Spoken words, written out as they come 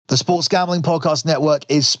The Sports Gambling Podcast Network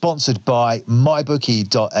is sponsored by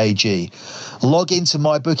MyBookie.ag. Log into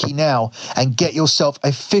MyBookie now and get yourself a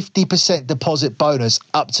 50% deposit bonus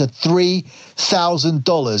up to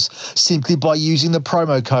 $3,000 simply by using the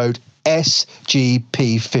promo code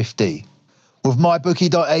SGP50. With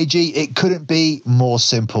MyBookie.ag, it couldn't be more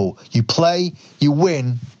simple. You play, you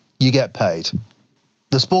win, you get paid.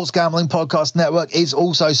 The Sports Gambling Podcast Network is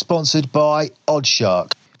also sponsored by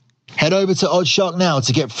Oddshark. Head over to Oddshark now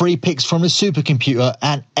to get free picks from the supercomputer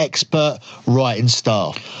and expert writing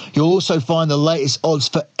staff. You'll also find the latest odds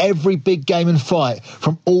for every big game and fight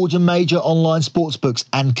from all the major online sportsbooks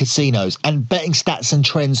and casinos, and betting stats and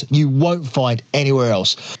trends you won't find anywhere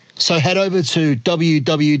else. So head over to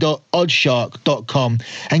www.oddshark.com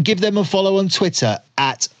and give them a follow on Twitter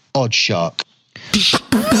at Oddshark.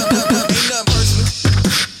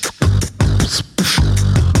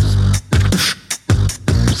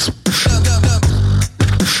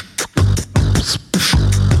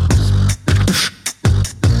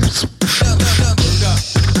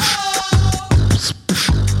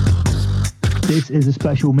 This is a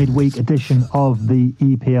special midweek edition of the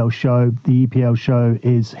EPL show. The EPL show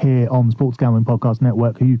is here on the Sports Gambling Podcast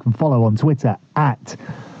Network, who you can follow on Twitter at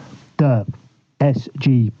the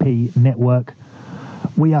SGP Network.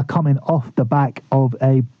 We are coming off the back of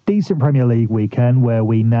a decent Premier League weekend where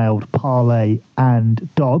we nailed parlay and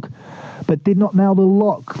dog, but did not nail the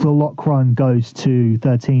lock. The lock run goes to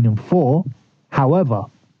 13-4. However,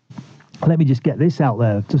 let me just get this out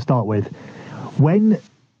there to start with. When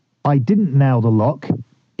I didn't nail the lock,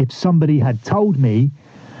 if somebody had told me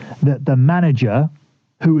that the manager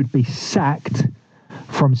who would be sacked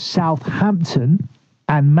from Southampton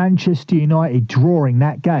and Manchester United drawing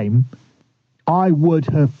that game, I would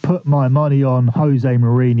have put my money on Jose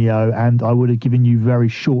Mourinho, and I would have given you very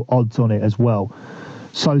short odds on it as well.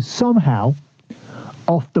 So somehow,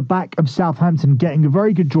 off the back of Southampton getting a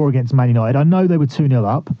very good draw against Man United, I know they were 2-0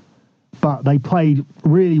 up, but they played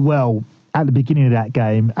really well at the beginning of that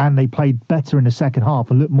game, and they played better in the second half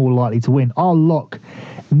and looked more likely to win. Our lock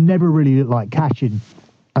never really looked like cashing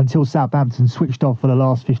until Southampton switched off for the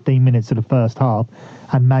last 15 minutes of the first half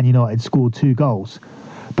and Man United scored 2 goals.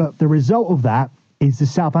 But the result of that is the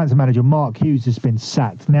Southampton manager, Mark Hughes, has been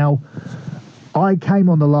sacked. Now, I came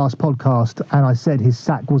on the last podcast and I said his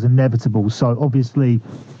sack was inevitable, so obviously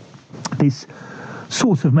this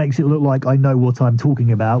sort of makes it look like I know what I'm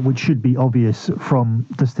talking about, which should be obvious from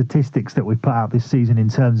the statistics that we've put out this season in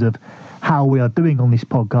terms of how we are doing on this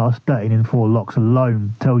podcast. 13-4 locks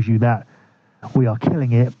alone tells you that we are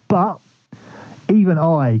killing it. But even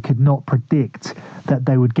I could not predict that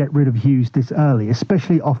they would get rid of Hughes this early,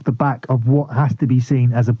 especially off the back of what has to be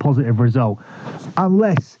seen as a positive result.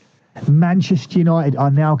 Unless Manchester United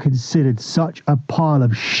are now considered such a pile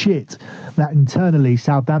of shit that internally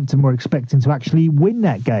Southampton were expecting to actually win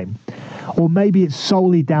that game. Or maybe it's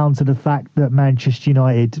solely down to the fact that Manchester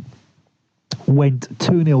United went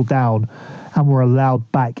 2-0 down and were allowed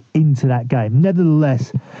back into that game.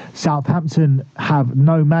 Nevertheless, Southampton have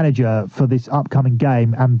no manager for this upcoming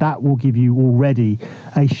game, and that will give you already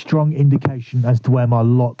a strong indication as to where my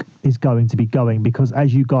lock is going to be going, because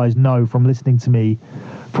as you guys know from listening to me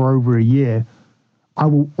for over a year, I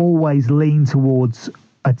will always lean towards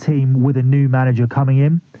a team with a new manager coming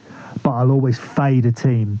in, but I'll always fade a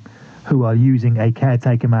team who are using a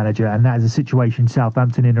caretaker manager, and that is a situation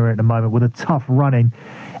Southampton in at the moment with a tough run-in.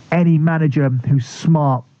 Any manager who's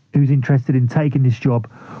smart, who's interested in taking this job,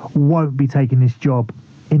 won't be taking this job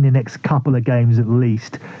in the next couple of games at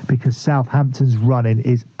least, because Southampton's run-in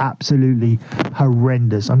is absolutely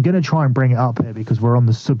horrendous. I'm going to try and bring it up here because we're on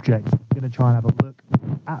the subject. I'm going to try and have a look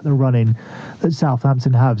at the run-in that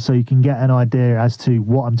Southampton have so you can get an idea as to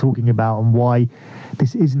what I'm talking about and why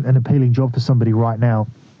this isn't an appealing job for somebody right now.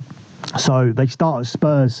 So they start at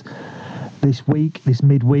Spurs this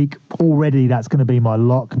midweek. Already that's going to be my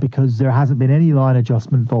lock because there hasn't been any line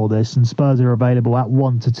adjustment for this, and Spurs are available at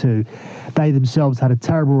 1-2. They themselves had a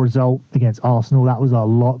terrible result against Arsenal. That was our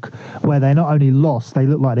lock, where they not only lost, they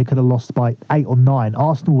looked like they could have lost by 8 or 9.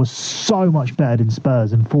 Arsenal was so much better than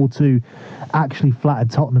Spurs, and 4-2 actually flattered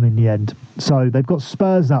Tottenham in the end. So they've got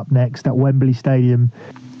Spurs up next at Wembley Stadium.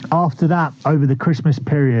 After that, over the Christmas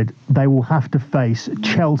period, they will have to face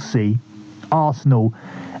Chelsea, Arsenal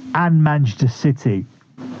and Manchester City.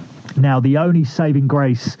 Now, the only saving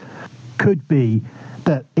grace could be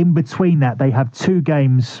that in between that, they have 2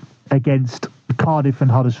 games against Cardiff and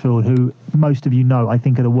Huddersfield, who most of you know I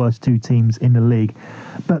think are the worst 2 teams in the league.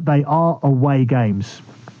 But they are away games.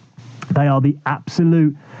 They are the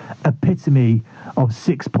absolute epitome of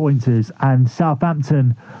 6-pointers, and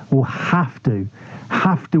Southampton will have to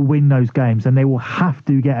win those games, and they will have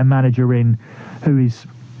to get a manager in who is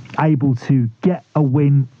able to get a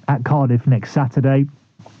win at Cardiff next Saturday.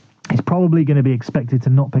 He's probably going to be expected to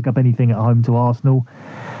not pick up anything at home to Arsenal,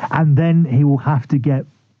 and then he will have to get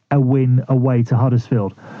a win away to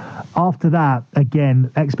Huddersfield. After that,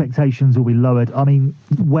 again, expectations will be lowered. I mean,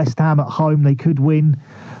 West Ham at home, they could win,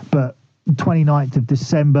 but 29th of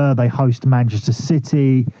December, they host Manchester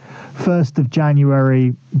City. 1st of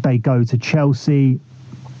January, they go to Chelsea.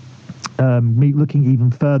 Looking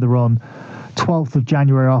even further on, 12th of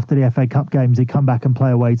January, after the FA Cup games, they come back and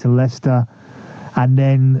play away to Leicester. And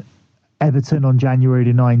then Everton on January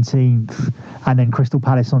the 19th, and then Crystal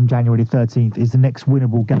Palace on January the 13th is the next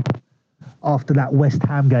winnable game. After that West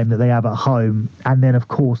Ham game that they have at home, and then of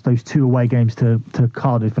course those 2 away games to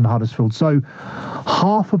Cardiff and Huddersfield. So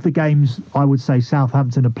half of the games I would say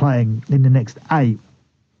Southampton are playing in the next 8,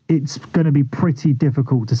 it's going to be pretty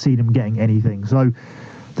difficult to see them getting anything. So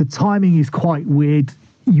the timing is quite weird.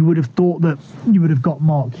 You would have thought that you would have got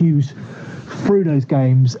Mark Hughes through those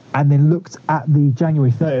games and then looked at the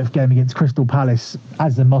January 30th game against Crystal Palace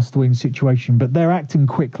as a must-win situation, but they're acting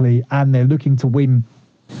quickly and they're looking to win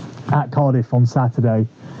at Cardiff on Saturday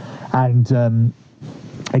and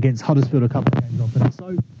against Huddersfield a couple of games after that.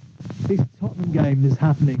 So this Tottenham game that's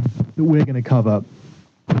happening that we're going to cover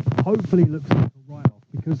hopefully looks like a write-off,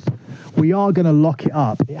 because we are going to lock it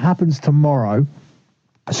up. It happens tomorrow,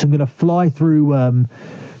 so I'm going to fly through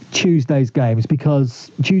Tuesday's games,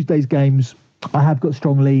 because Tuesday's games I have got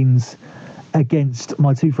strong leans against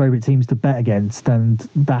my 2 favourite teams to bet against, and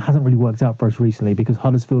that hasn't really worked out for us recently because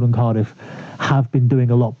Huddersfield and Cardiff have been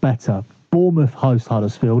doing a lot better. Bournemouth host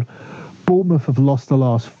Huddersfield. Bournemouth have lost the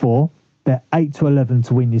last 4. They're 8-11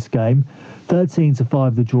 to win this game,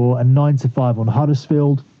 13-5 the draw, and 9-5 on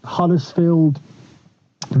Huddersfield. Huddersfield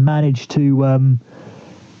managed to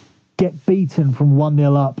get beaten from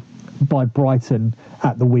 1-0 up by Brighton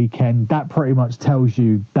at the weekend. That pretty much tells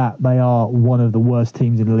you that they are one of the worst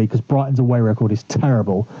teams in the league, because Brighton's away record is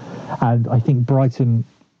terrible, and I think Brighton,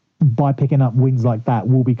 by picking up wins like that,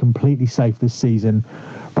 will be completely safe this season.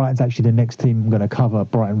 Brighton's actually the next team I'm going to cover,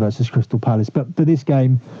 Brighton versus Crystal Palace. But for this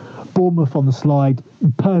game, Bournemouth on the slide,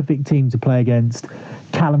 perfect team to play against.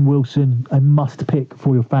 Callum Wilson, a must-pick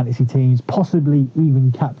for your fantasy teams, possibly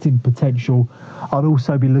even captain potential. I'd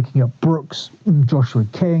also be looking at Brooks, Joshua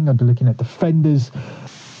King. I'd be looking at defenders.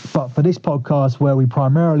 But for this podcast, where we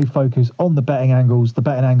primarily focus on the betting angles, the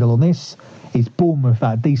betting angle on this is Bournemouth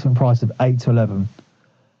at a decent price of 8-11.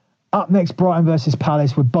 Up next, Brighton versus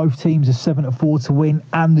Palace, where both teams are 7-4 to win,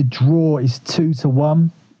 and the draw is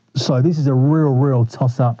 2-1. So this is a real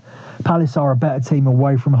toss-up. Palace are a better team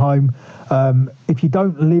away from home. If you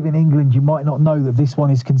don't live in England, you might not know that this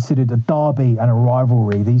one is considered a derby and a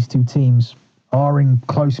rivalry. These 2 teams are in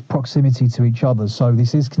close proximity to each other, so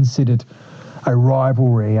this is considered a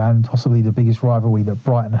rivalry, and possibly the biggest rivalry that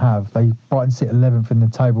Brighton have. Brighton sit 11th in the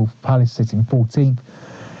table, Palace sitting 14th.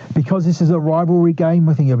 Because this is a rivalry game,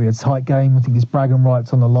 I think it'll be a tight game. I think there's bragging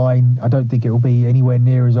rights on the line. I don't think it will be anywhere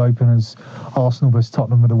near as open as Arsenal versus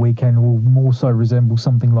Tottenham at the weekend. It will more so resemble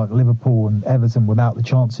something like Liverpool and Everton without the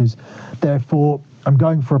chances. Therefore, I'm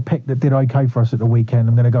going for a pick that did okay for us at the weekend.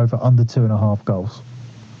 I'm going to go for under 2.5 goals.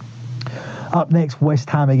 Up next, West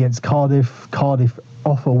Ham against Cardiff. Cardiff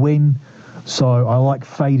off a win, so I like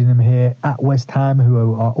fading them here at West Ham,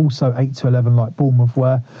 who are also 8-11 like Bournemouth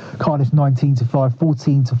were. Cardiff 19-5,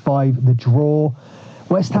 14-5 the draw.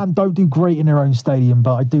 West Ham don't do great in their own stadium,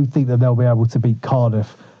 but I do think that they'll be able to beat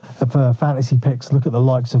Cardiff. For fantasy picks, look at the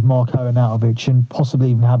likes of Marko Arnautovic and possibly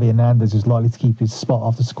even Javi Hernandez, who's likely to keep his spot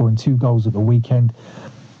after scoring 2 goals at the weekend,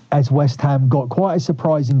 as West Ham got quite a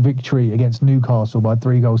surprising victory against Newcastle by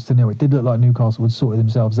 3-0. It did look like Newcastle would sort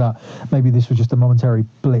themselves out. Maybe this was just a momentary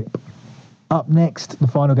blip. Up next, the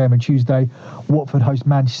final game on Tuesday, Watford host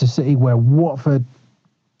Manchester City, where Watford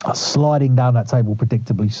are sliding down that table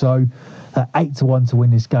predictably. So 8-1 to win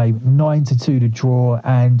this game, 9-2 to draw,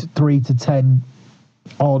 and 3-10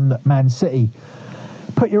 on Man City.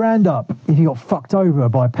 Put your hand up if you got fucked over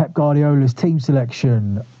by Pep Guardiola's team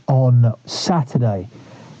selection on Saturday.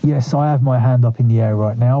 Yes, I have my hand up in the air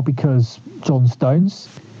right now, because John Stones,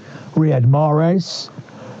 Riyad Mahrez,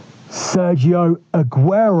 Sergio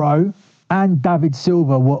Aguero and David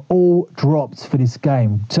Silva were all dropped for this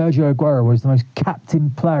game. Sergio Aguero was the most captain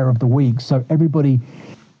player of the week, so everybody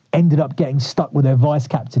ended up getting stuck with their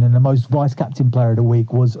vice-captain, and the most vice-captain player of the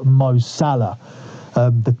week was Mo Salah.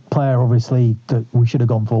 The player, obviously, that we should have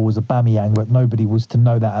gone for was Aubameyang, but nobody was to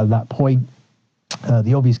know that at that point.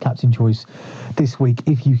 The obvious captain choice this week,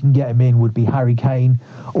 if you can get him in, would be Harry Kane,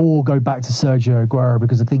 or go back to Sergio Aguero,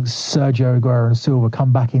 because I think Sergio Aguero and Silva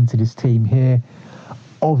come back into this team here.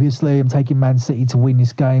 Obviously, I'm taking Man City to win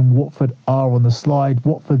this game. Watford are on the slide.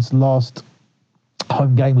 Watford's last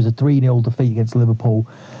home game was a 3-0 defeat against Liverpool.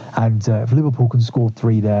 And if Liverpool can score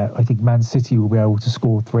 3 there, I think Man City will be able to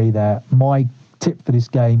score 3 there. My tip for this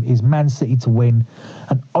game is Man City to win,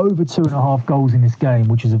 and over 2.5 goals in this game,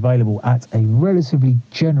 which is available at a relatively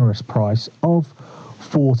generous price of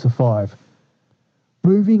 4 to 5.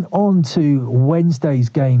 Moving on to Wednesday's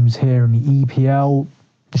games here in the EPL.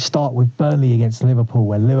 Start with Burnley against Liverpool,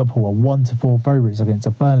 where Liverpool are 1 to 4 favourites against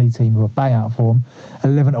a Burnley team who are bang out form.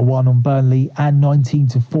 11 to 1 on Burnley and 19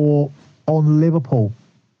 to 4 on Liverpool.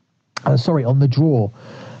 On the draw.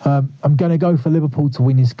 I'm going to go for Liverpool to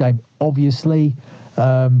win this game. Obviously,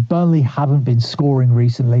 Burnley haven't been scoring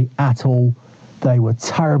recently at all. They were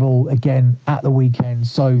terrible again at the weekend.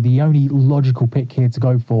 So the only logical pick here to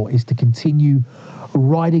go for is to continue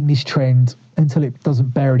riding this trend until it doesn't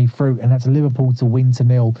bear any fruit, and that's Liverpool to win to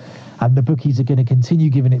 0. And the bookies are going to continue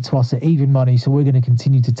giving it to us at even money, so we're going to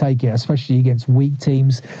continue to take it, especially against weak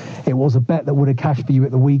teams. It was a bet that would have cashed for you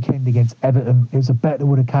at the weekend against Everton. It was a bet that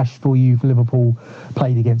would have cashed for you if Liverpool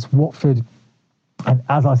played against Watford. And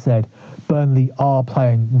as I said, Burnley are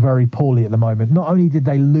playing very poorly at the moment. Not only did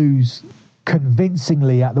they lose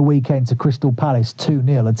convincingly at the weekend to Crystal Palace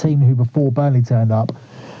 2-0, a team who before Burnley turned up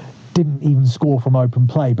didn't even score from open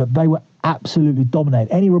play, but they were absolutely dominated.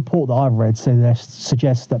 Any report that I've read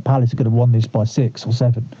suggests that Palace could have won this by 6 or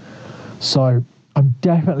 7. So I'm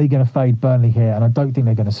definitely going to fade Burnley here, and I don't think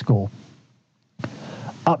they're going to score.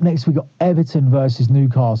 Up next, we've got Everton versus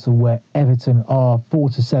Newcastle, where Everton are 4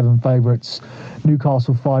 to 7 favourites.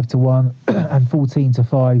 Newcastle 5 to 1 and 14 to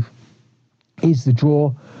 5 is the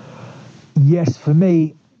draw. Yes, for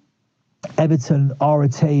me, Everton are a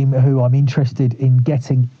team who I'm interested in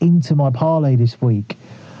getting into my parlay this week.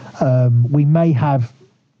 We may have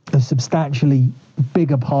a substantially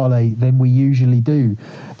bigger parlay than we usually do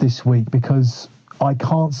this week, because I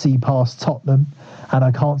can't see past Tottenham and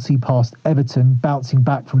I can't see past Everton bouncing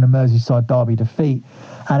back from the Merseyside derby defeat.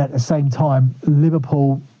 And at the same time,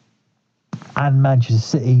 Liverpool and Manchester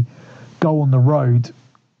City go on the road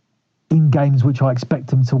in games which I expect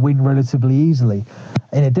them to win relatively easily.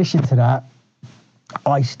 In addition to that,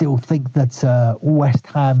 I still think that West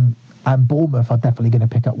Ham and Bournemouth are definitely going to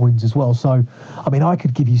pick up wins as well. So, I mean, I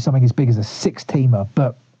could give you something as big as a 6-teamer,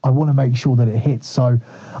 but I want to make sure that it hits. So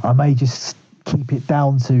I may just keep it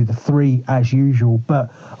down to the 3 as usual,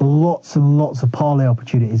 but lots and lots of parlay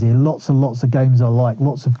opportunities here, lots and lots of games I like,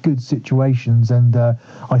 lots of good situations, and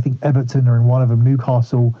I think Everton are in one of them.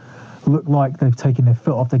 Newcastle look like they've taken their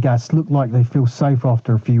foot off the gas, look like they feel safe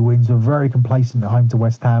after a few wins. They're very complacent at home to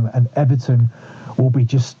West Ham, and Everton will be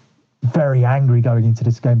just very angry going into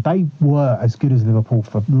this game. They were as good as Liverpool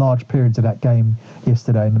for large periods of that game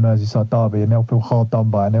yesterday in the Merseyside derby, and they'll feel hard done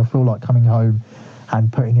by, and they'll feel like coming home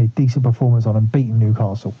and putting a decent performance on and beating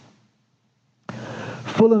Newcastle.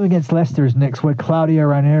 Fulham against Leicester is next, where Claudio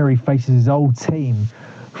Ranieri faces his old team.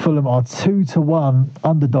 Fulham are 2 to 1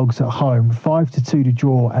 underdogs at home, 5 to 2 to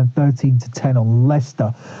draw, and 13 to 10 on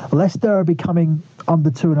Leicester. Leicester are becoming under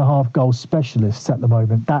 2.5 goal specialists at the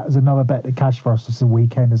moment. That is another bet that cashed for us this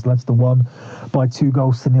weekend, as Leicester won by 2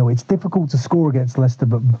 goals to 0. It's difficult to score against Leicester,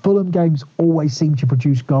 but Fulham games always seem to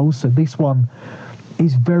produce goals, so this one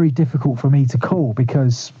is very difficult for me to call,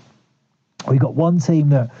 because we've got one team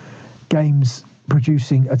that games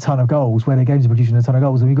producing a ton of goals, where their games are producing a ton of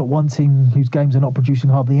goals, and we've got one team whose games are not producing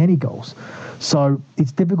hardly any goals. So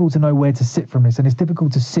it's difficult to know where to sit from this, and it's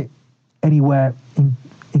difficult to sit anywhere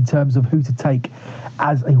in terms of who to take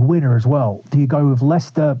as a winner as well. Do you go with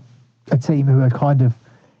Leicester, a team who are kind of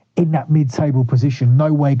in that mid-table position,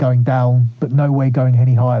 no way going down, but no way going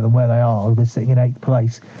any higher than where they are? They're sitting in 8th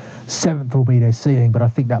place. 7th will be their ceiling, but I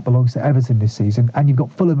think that belongs to Everton this season. And you've got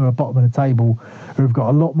Fulham who are bottom of the table, who have got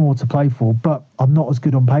a lot more to play for, but are not as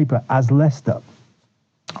good on paper as Leicester.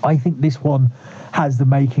 I think this one has the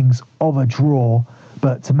makings of a draw,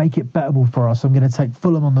 but to make it bettable for us, I'm going to take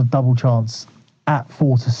Fulham on the double chance at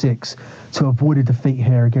 4 to 6 to avoid a defeat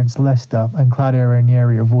here against Leicester, and Claudio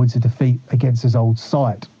Ranieri avoids a defeat against his old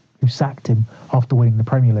side, who sacked him after winning the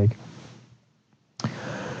Premier League.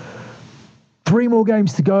 3 more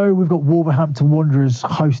games to go. We've got Wolverhampton Wanderers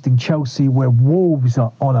hosting Chelsea, where Wolves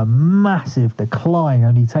are on a massive decline,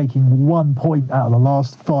 only taking 1 point out of the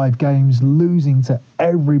last 5 games, losing to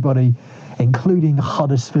everybody, including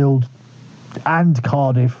Huddersfield and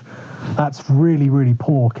Cardiff. That's really, really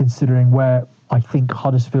poor, considering where I think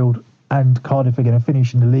Huddersfield and Cardiff are going to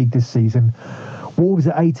finish in the league this season. Wolves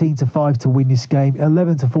at 18-5 to win this game,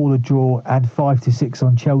 11-4 to draw, and 5-6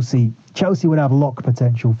 on Chelsea. Chelsea would have lock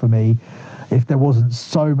potential for me if there wasn't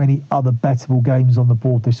so many other bettable games on the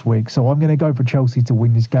board this week. So I'm going to go for Chelsea to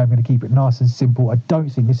win this game. I'm going to keep it nice and simple. I don't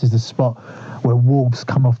think this is the spot where Wolves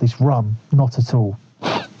come off this run. Not at all.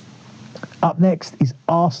 Up next is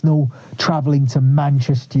Arsenal travelling to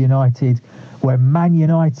Manchester United, where Man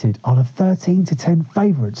United are the 13-10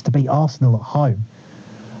 favourites to beat Arsenal at home.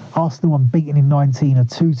 Arsenal unbeaten in 19 are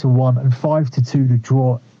 2-1 and 5-2 to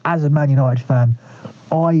draw. As a Man United fan,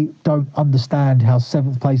 I don't understand how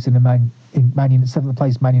seventh place Man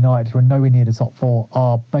United, who are nowhere near the top four,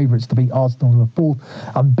 are favourites to beat Arsenal, who are fourth,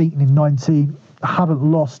 unbeaten in 19, haven't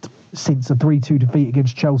lost since a 3-2 defeat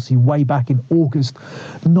against Chelsea way back in August.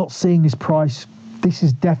 Not seeing this price, this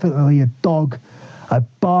is definitely a dog, a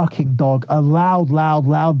barking dog, a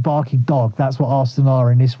loud barking dog. That's what Arsenal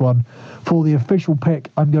are in this one. For the official pick,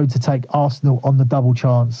 I'm going to take Arsenal on the double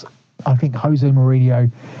chance. I think Jose Mourinho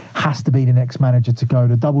has to be the next manager to go.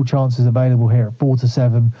 The double chance is available here at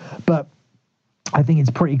 4-7, but I think it's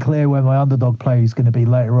pretty clear where my underdog play is going to be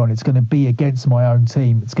later on. It's going to be against my own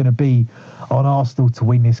team. It's going to be on Arsenal to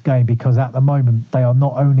win this game, because at the moment they are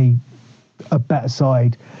not only a better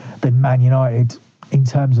side than Man United in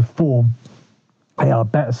terms of form, they are a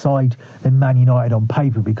better side than Man United on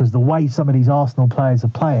paper, because the way some of these Arsenal players are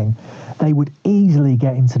playing, they would easily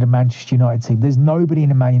get into the Manchester United team. There's nobody in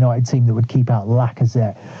the Man United team that would keep out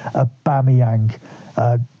Lacazette, Aubameyang,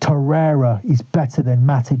 Torreira is better than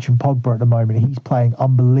Matic and Pogba at the moment. He's playing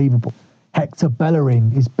unbelievable. Hector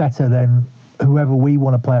Bellerin is better than whoever we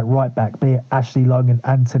want to play at right back, be it Ashley Young and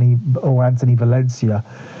Anthony Valencia.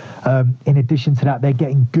 In addition to that, they're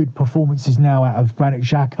getting good performances now out of Granit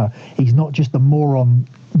Xhaka. He's not just a moron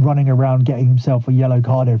running around getting himself a yellow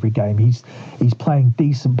card every game. He's playing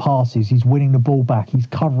decent passes. He's winning the ball back. He's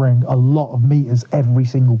covering a lot of meters every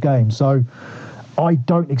single game. So I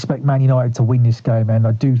don't expect Man United to win this game, and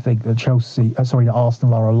I do think that that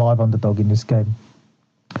Arsenal are a live underdog in this game.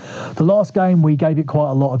 The last game, we gave it quite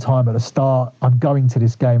a lot of time at the start. I'm going to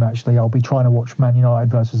this game, actually. I'll be trying to watch Man United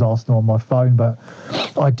versus Arsenal on my phone, but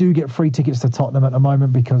I do get free tickets to Tottenham at the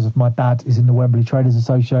moment because of my dad is in the Wembley Traders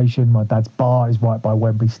Association. My dad's bar is right by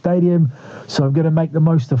Wembley Stadium, so I'm going to make the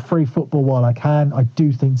most of free football while I can. I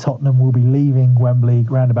do think Tottenham will be leaving Wembley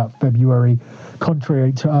around about February.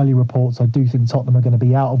 Contrary to early reports, I do think Tottenham are going to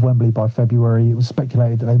be out of Wembley by February. It was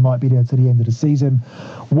speculated that they might be there to the end of the season.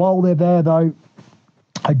 While they're there, though,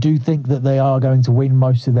 I do think that they are going to win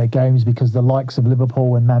most of their games, because the likes of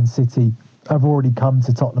Liverpool and Man City have already come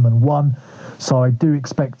to Tottenham and won. So I do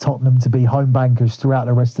expect Tottenham to be home bankers throughout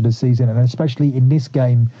the rest of the season, and especially in this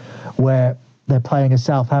game where they're playing a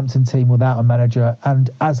Southampton team without a manager.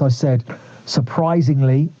 And as I said,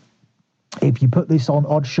 surprisingly, if you put this on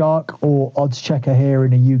Oddshark or Odds Checker here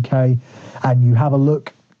in the UK and you have a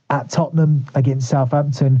look at Tottenham against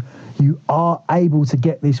Southampton, you are able to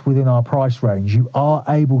get this within our price range. You are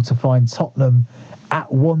able to find Tottenham at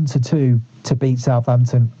 1-2 to beat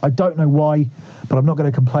Southampton. I don't know why, but I'm not going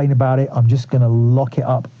to complain about it. I'm just going to lock it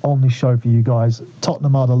up on the show for you guys.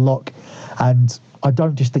 Tottenham are the lock, and I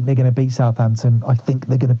don't just think they're going to beat Southampton. I think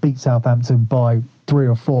they're going to beat Southampton by 3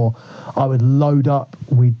 or 4. I would load up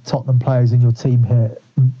with Tottenham players in your team here,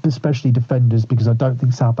 especially defenders, because I don't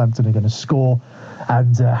think Southampton are going to score.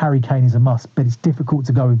 And Harry Kane is a must, but it's difficult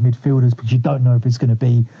to go with midfielders because you don't know if it's going to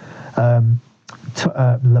be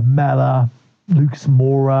Lamela, Lucas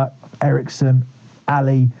Moura, Ericsson,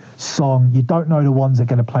 Ali, Song. You don't know the ones that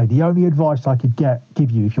are going to play. The only advice I could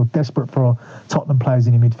give you, if you're desperate for Tottenham players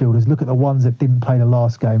in your midfielders, look at the ones that didn't play the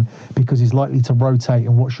last game, because he's likely to rotate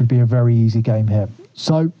in what should be a very easy game here.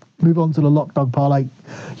 So move on to the lock dog parlay.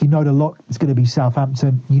 You know the lock is going to be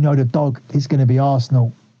Southampton. You know the dog is going to be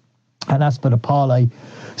Arsenal. And as for the parlay,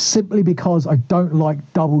 simply because I don't like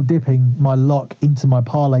double dipping my lock into my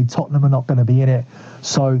parlay, Tottenham are not going to be in it.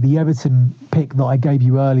 So the Everton pick that I gave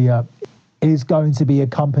you earlier is going to be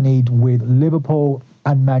accompanied with Liverpool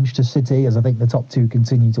and Manchester City, as I think the top two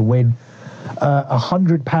continue to win.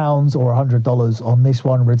 £100 or $100 on this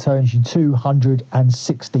one returns you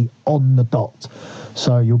 260 on the dot.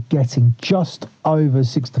 So you're getting just over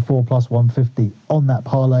 6-4 plus 150 on that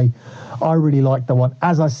parlay. I really like the one.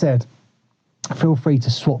 As I said, feel free to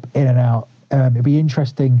swap in and out. It'd be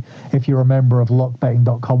interesting if you're a member of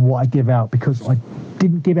lockbetting.com what I give out, because I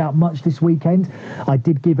didn't give out much this weekend. I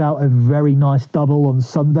did give out a very nice double on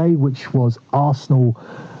Sunday, which was Arsenal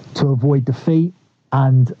to avoid defeat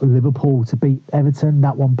and Liverpool to beat Everton.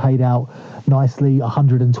 That one paid out nicely,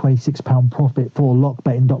 £126 profit for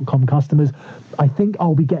lockbetting.com customers. I think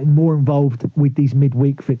I'll be getting more involved with these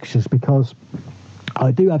midweek fixtures, because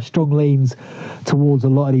I do have strong leans towards a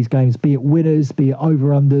lot of these games, be it winners, be it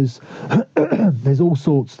over-unders. There's all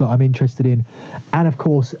sorts that I'm interested in. And of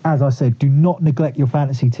course, as I said, do not neglect your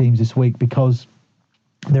fantasy teams this week, because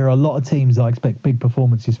there are a lot of teams that I expect big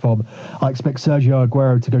performances from. I expect Sergio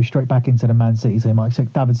Aguero to go straight back into the Man City team. I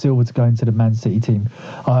expect David Silva to go into the Man City team.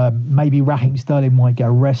 Maybe Raheem Sterling might get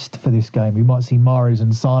a rest for this game. We might see Mahrez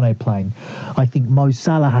and Sane playing. I think Mo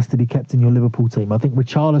Salah has to be kept in your Liverpool team. I think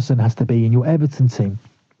Richarlison has to be in your Everton team.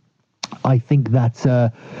 I think that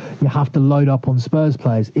you have to load up on Spurs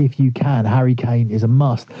players if you can. Harry Kane is a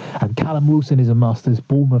must, and Callum Wilson is a must as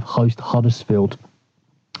Bournemouth host Huddersfield.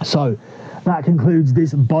 So that concludes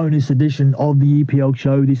this bonus edition of the EPL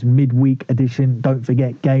show, this midweek edition. Don't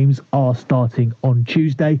forget, games are starting on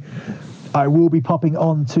Tuesday. I will be popping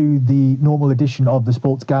on to the normal edition of the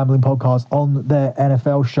Sports Gambling Podcast on their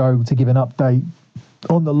NFL show to give an update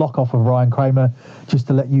on the lock-off of Ryan Kramer. Just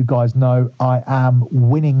to let you guys know, I am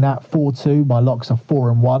winning that 4-2. My locks are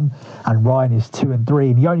 4-1, and Ryan is 2-3.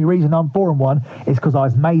 And the only reason I'm 4-1 is because I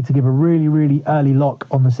was made to give a really, really early lock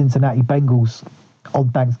on the Cincinnati Bengals on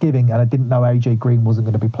Thanksgiving, and I didn't know AJ Green wasn't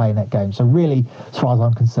going to be playing that game. So really, as far as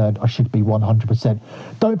I'm concerned, I should be 100%.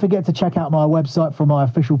 Don't forget to check out my website for my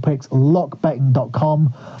official picks,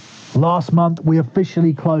 lockbetting.com. Last month, we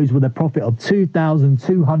officially closed with a profit of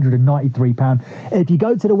 £2,293. If you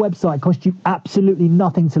go to the website, it costs you absolutely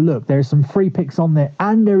nothing to look. There are some free picks on there,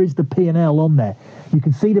 and there is the P&L on there. You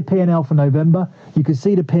can see the P&L for November. You can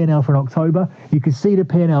see the P&L for October. You can see the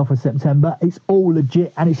P&L for September. It's all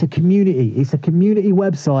legit, and it's a community. It's a community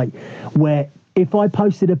website where if I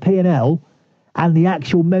posted a P&L and the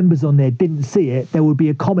actual members on there didn't see it, there would be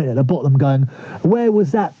a comment at the bottom going, "Where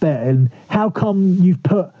was that bet? And how come you've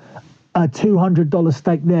put a $200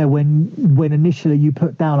 stake there when initially you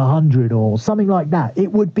put down 100 or something like that?"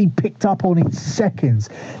 It would be picked up on in seconds.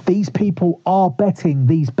 These people are betting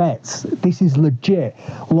these bets. This is legit.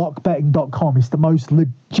 Lockbetting.com is the most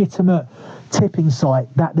legitimate tipping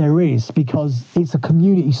site that there is, because it's a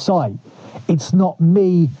community site. It's not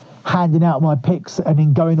me handing out my picks and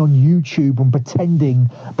then going on YouTube and pretending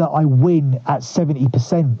that I win at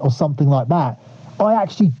 70% or something like that. I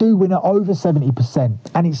actually do win at over 70%,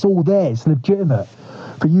 and it's all there. It's legitimate.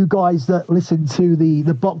 For you guys that listen to the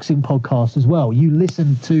boxing podcast as well, you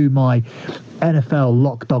listen to my NFL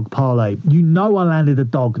lock dog parlay. You know I landed a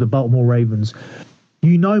dog, the Baltimore Ravens.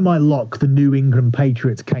 You know my lock, the New England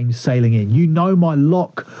Patriots, came sailing in. You know my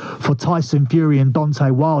lock for Tyson Fury and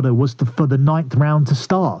Deontay Wilder was for the 9th round to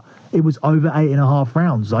start. It was over 8.5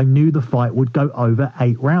 rounds. I knew the fight would go over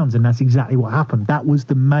 8 rounds, and that's exactly what happened. That was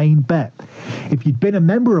the main bet. If you'd been a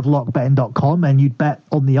member of lockbetting.com and you'd bet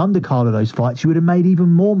on the undercard of those fights, you would have made even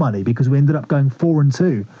more money, because we ended up going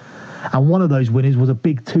 4-2. And one of those winners was a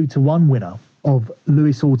big 2-1 winner of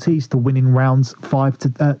Luis Ortiz to win in rounds 6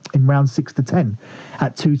 to 10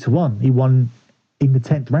 at 2-1. He won in the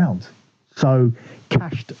 10th round. So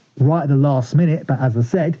cashed right at the last minute. But as I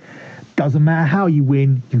said, doesn't matter how you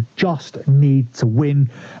win, you just need to win.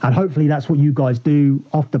 And hopefully that's what you guys do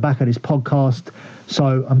off the back of this podcast.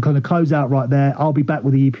 So I'm going to close out right there. I'll be back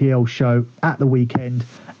with the EPL show at the weekend.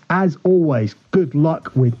 As always, good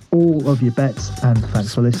luck with all of your bets, and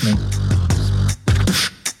thanks for listening.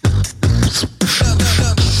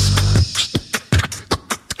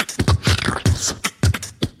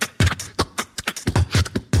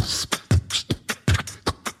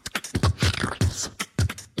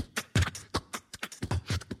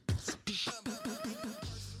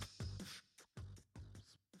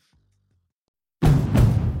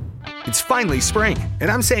 It's finally spring,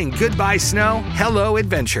 and I'm saying goodbye snow, hello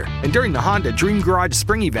adventure. And during the Honda Dream Garage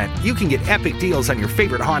Spring Event, you can get epic deals on your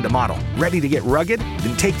favorite Honda model. Ready to get rugged?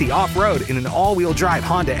 Then take the off-road in an all-wheel drive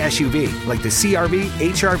Honda SUV, like the CR-V,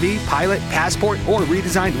 HR-V, Pilot, Passport, or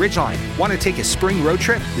redesigned Ridgeline. Want to take a spring road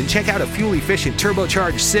trip? Then check out a fuel-efficient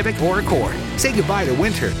turbocharged Civic or Accord. Say goodbye to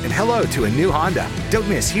winter and hello to a new Honda. Don't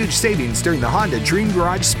miss huge savings during the Honda Dream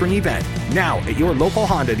Garage Spring Event. Now at your local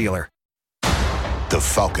Honda dealer. The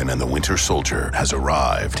Falcon and the Winter Soldier has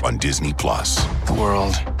arrived on Disney+. The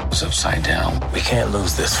world is upside down. We can't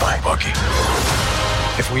lose this fight, Bucky.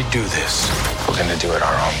 If we do this, we're gonna do it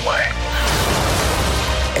our own way.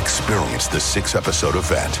 Experience the 6-episode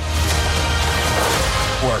event.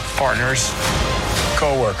 Work partners,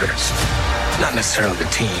 co-workers, not necessarily the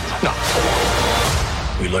team. No.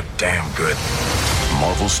 We look damn good.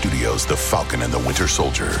 Marvel Studios' The Falcon and the Winter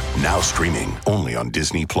Soldier, now streaming only on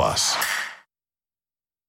Disney+.